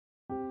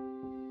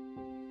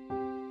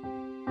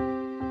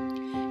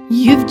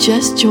You've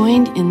just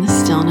joined In the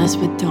Stillness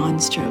with Dawn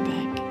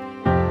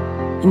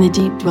Strobeck. In the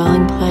deep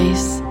dwelling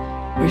place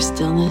where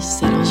stillness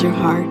settles your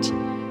heart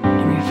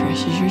and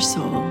refreshes your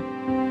soul,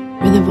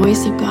 where the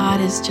voice of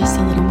God is just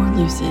a little more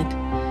lucid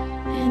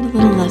and a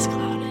little less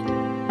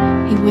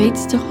clouded. He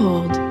waits to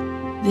hold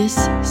this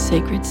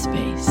sacred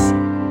space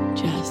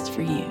just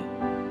for you.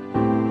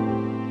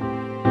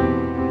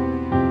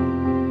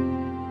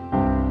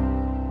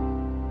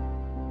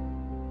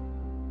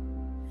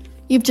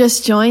 You've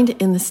just joined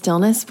In the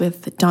Stillness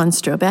with Dawn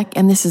Strobeck,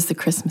 and this is the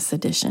Christmas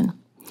edition.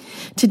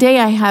 Today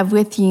I have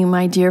with you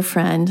my dear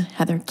friend,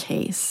 Heather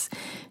Case.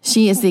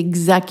 She is the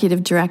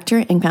executive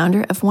director and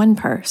founder of One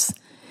Purse.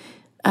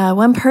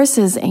 One Purse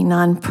is a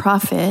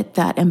nonprofit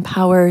that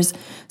empowers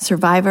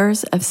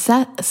survivors of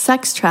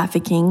sex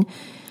trafficking,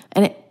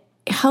 and it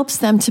helps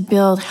them to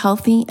build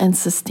healthy and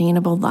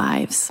sustainable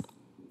lives.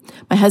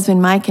 My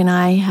husband Mike and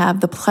I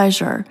have the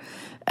pleasure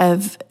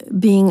of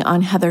being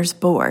on Heather's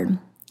board.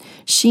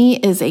 She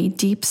is a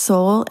deep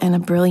soul and a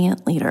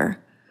brilliant leader.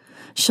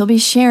 She'll be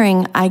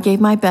sharing "I gave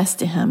my best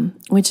to him,"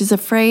 which is a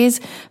phrase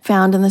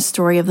found in the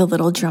story of the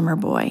little drummer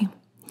boy.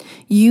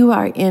 You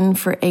are in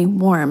for a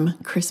warm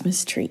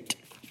Christmas treat.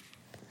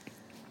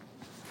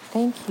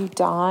 Thank you,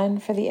 Dawn,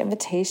 for the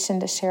invitation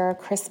to share a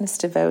Christmas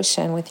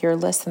devotion with your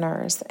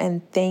listeners.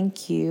 And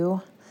thank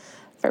you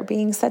for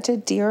being such a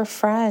dear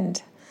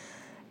friend.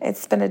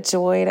 It's been a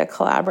joy to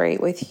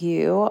collaborate with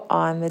you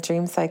on the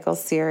Dream Cycle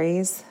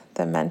series,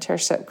 the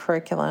mentorship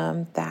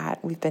curriculum that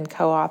we've been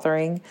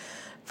co-authoring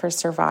for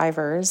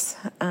survivors.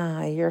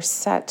 You're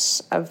such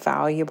a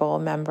valuable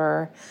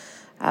member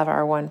of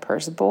our One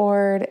Purse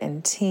board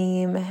and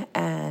team,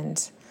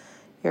 and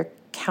your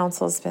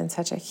counsel has been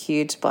such a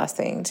huge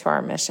blessing to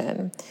our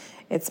mission.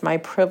 It's my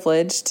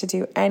privilege to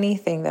do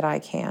anything that I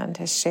can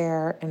to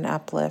share and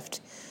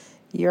uplift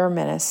your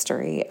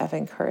ministry of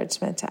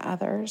encouragement to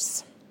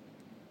others.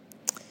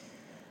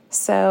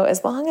 So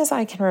as long as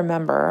I can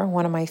remember,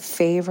 one of my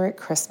favorite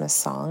Christmas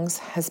songs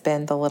has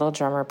been The Little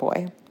Drummer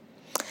Boy.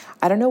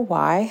 I don't know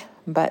why,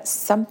 but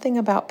something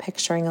about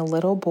picturing a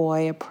little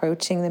boy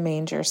approaching the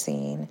manger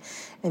scene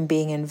and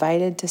being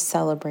invited to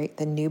celebrate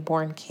the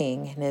newborn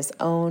king in his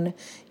own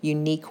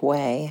unique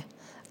way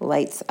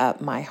lights up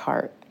my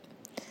heart.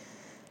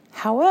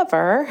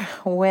 However,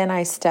 when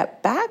I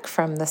step back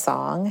from the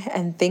song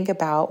and think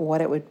about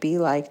what it would be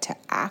like to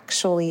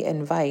actually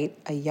invite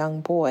a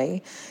young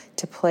boy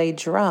to play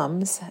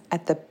drums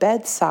at the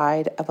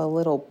bedside of a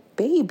little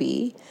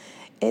baby,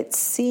 it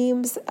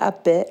seems a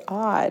bit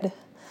odd.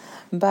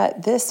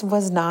 But this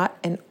was not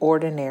an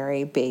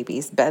ordinary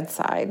baby's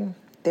bedside.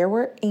 There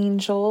were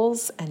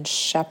angels and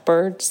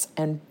shepherds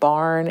and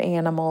barn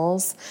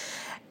animals.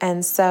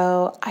 And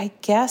so I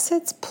guess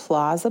it's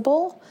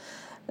plausible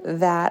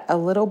that a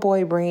little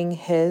boy bringing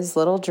his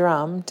little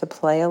drum to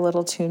play a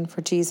little tune for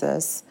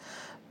Jesus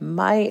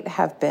might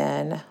have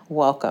been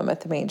welcome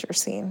at the manger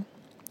scene.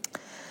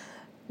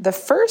 The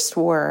first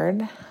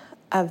word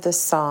of the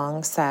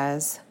song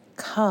says,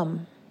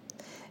 "Come,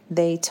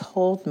 they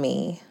told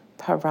me,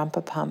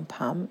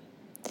 pa-rum-pa-pum-pum."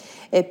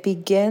 It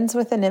begins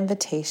with an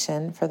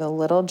invitation for the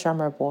little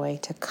drummer boy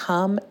to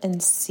come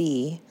and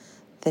see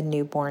the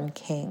newborn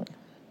king.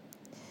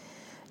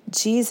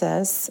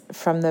 Jesus,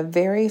 from the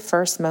very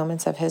first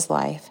moments of his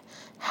life,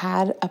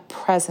 had a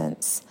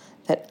presence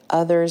that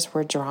others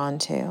were drawn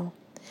to.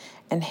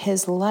 And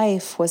his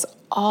life was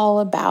all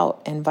about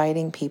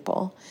inviting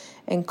people,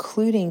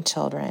 including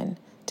children,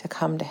 to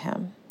come to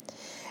him.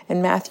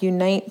 In Matthew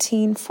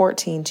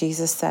 19:14,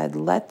 Jesus said,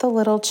 "Let the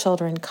little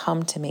children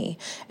come to me,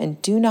 and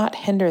do not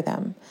hinder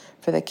them,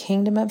 for the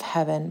kingdom of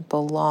heaven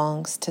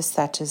belongs to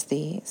such as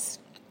these."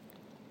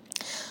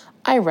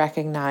 I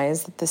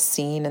recognize that the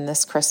scene in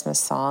this Christmas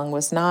song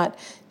was not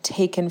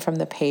taken from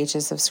the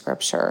pages of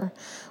Scripture.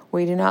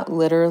 We do not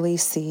literally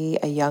see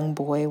a young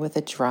boy with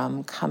a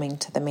drum coming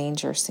to the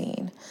manger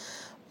scene,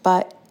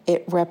 but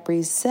it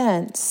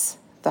represents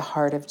the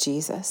heart of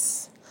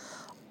Jesus.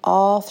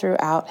 All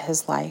throughout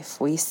his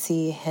life, we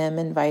see him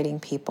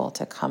inviting people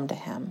to come to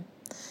him,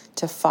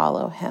 to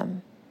follow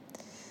him.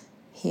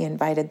 He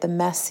invited the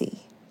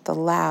messy, the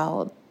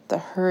loud, the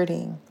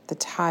hurting, the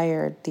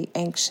tired, the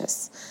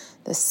anxious,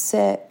 the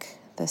sick,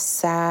 the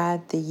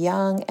sad, the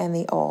young, and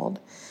the old.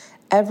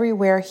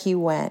 Everywhere he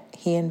went,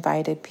 he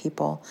invited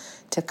people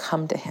to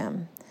come to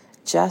him,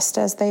 just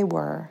as they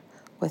were,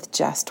 with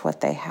just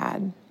what they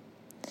had.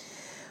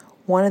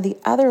 One of the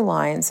other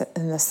lines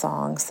in the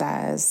song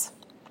says,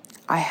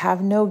 "I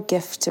have no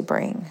gift to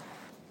bring."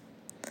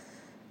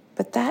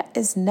 But that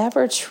is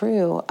never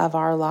true of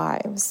our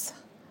lives.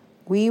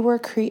 We were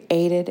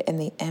created in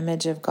the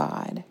image of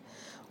God.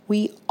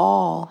 We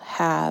all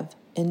have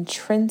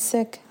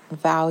intrinsic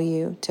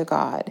value to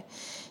God.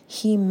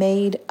 He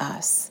made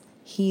us.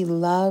 He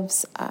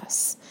loves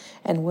us.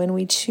 And when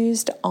we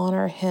choose to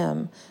honor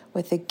him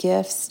with the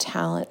gifts,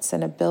 talents,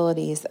 and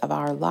abilities of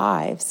our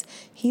lives,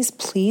 he's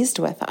pleased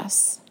with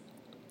us.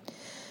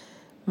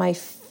 My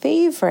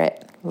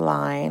favorite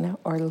line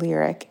or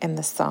lyric in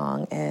the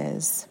song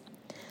is,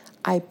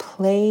 "I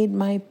played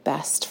my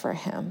best for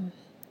him.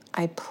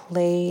 I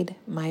played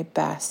my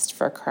best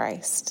for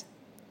Christ.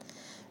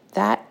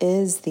 That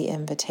is the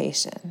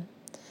invitation,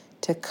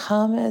 to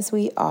come as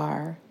we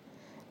are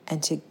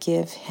and to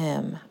give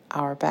Him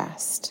our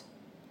best.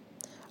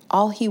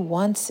 All He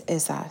wants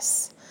is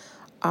us,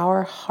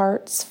 our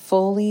hearts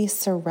fully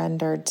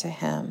surrendered to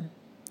Him.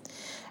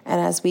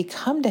 And as we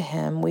come to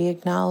Him, we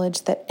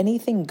acknowledge that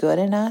anything good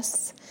in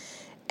us,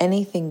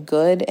 anything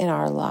good in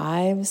our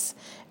lives,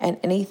 and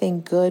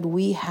anything good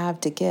we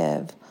have to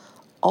give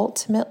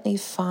ultimately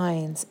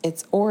finds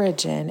its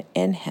origin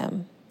in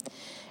Him.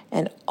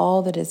 And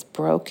all that is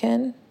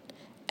broken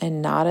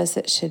and not as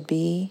it should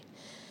be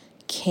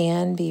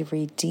can be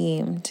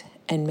redeemed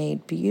and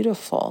made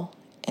beautiful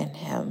in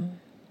Him.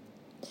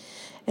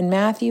 In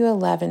Matthew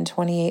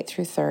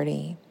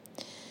 11:28-30,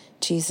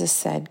 Jesus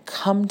said,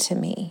 "Come to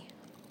me,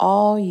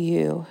 all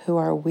you who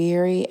are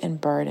weary and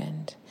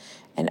burdened,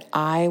 and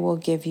I will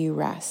give you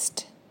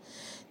rest.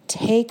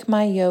 Take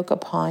my yoke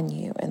upon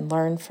you and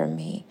learn from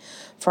me,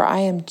 for I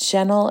am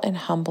gentle and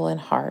humble in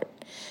heart,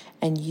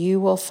 and you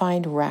will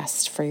find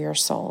rest for your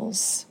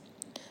souls.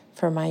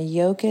 For my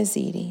yoke is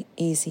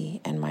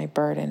easy and my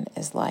burden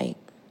is light."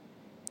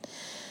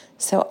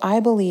 So I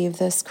believe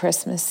this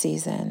Christmas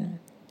season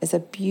is a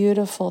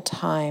beautiful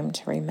time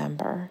to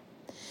remember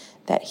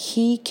that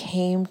He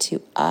came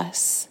to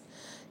us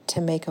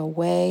to make a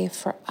way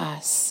for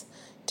us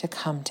to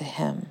come to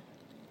Him.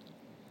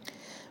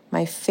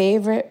 My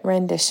favorite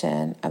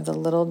rendition of The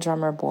Little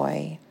Drummer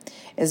Boy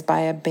is by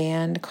a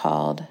band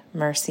called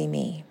Mercy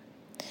Me.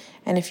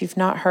 And if you've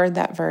not heard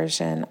that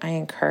version, I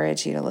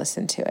encourage you to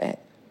listen to it.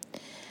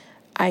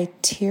 I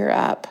tear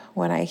up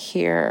when I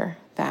hear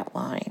that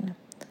line.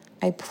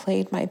 I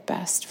played my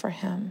best for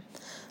Him.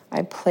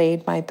 I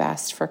played my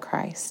best for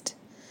Christ.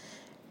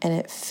 And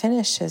it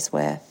finishes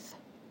with,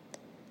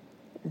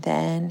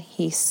 then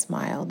He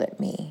smiled at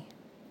me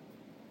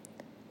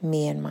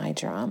and my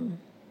drum.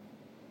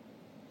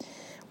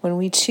 When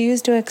we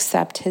choose to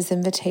accept His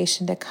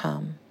invitation to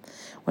come,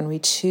 when we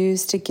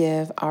choose to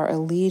give our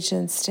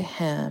allegiance to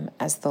Him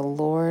as the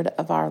Lord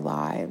of our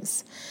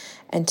lives,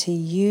 and to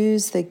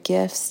use the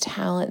gifts,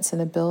 talents,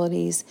 and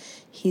abilities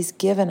He's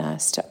given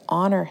us to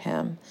honor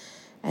Him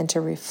and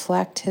to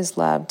reflect His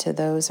love to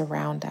those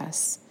around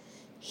us,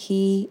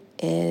 He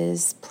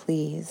is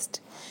pleased.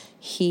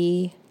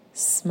 He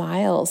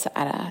smiles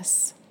at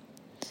us.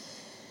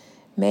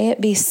 May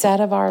it be said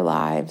of our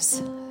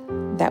lives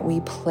that we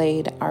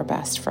played our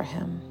best for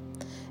Him,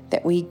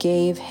 that we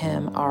gave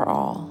Him our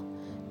all,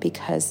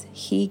 because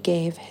He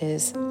gave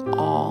His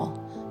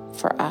all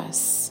for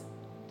us.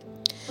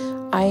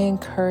 I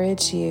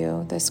encourage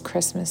you this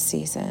Christmas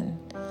season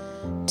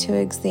to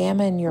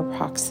examine your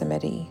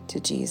proximity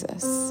to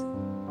Jesus.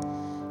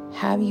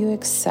 Have you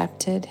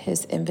accepted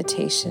His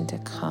invitation to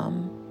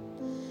come?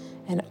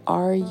 And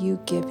are you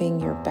giving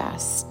your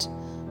best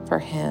for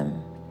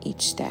Him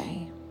each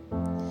day?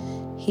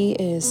 He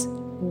is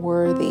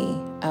worthy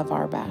of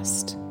our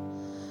best.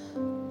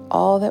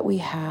 All that we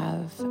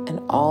have and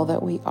all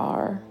that we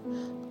are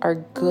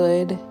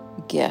good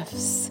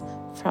gifts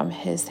from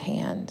His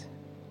hand.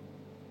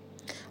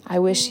 I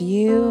wish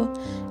you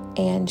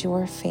and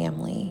your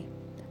family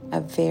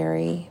a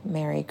very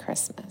Merry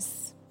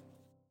Christmas.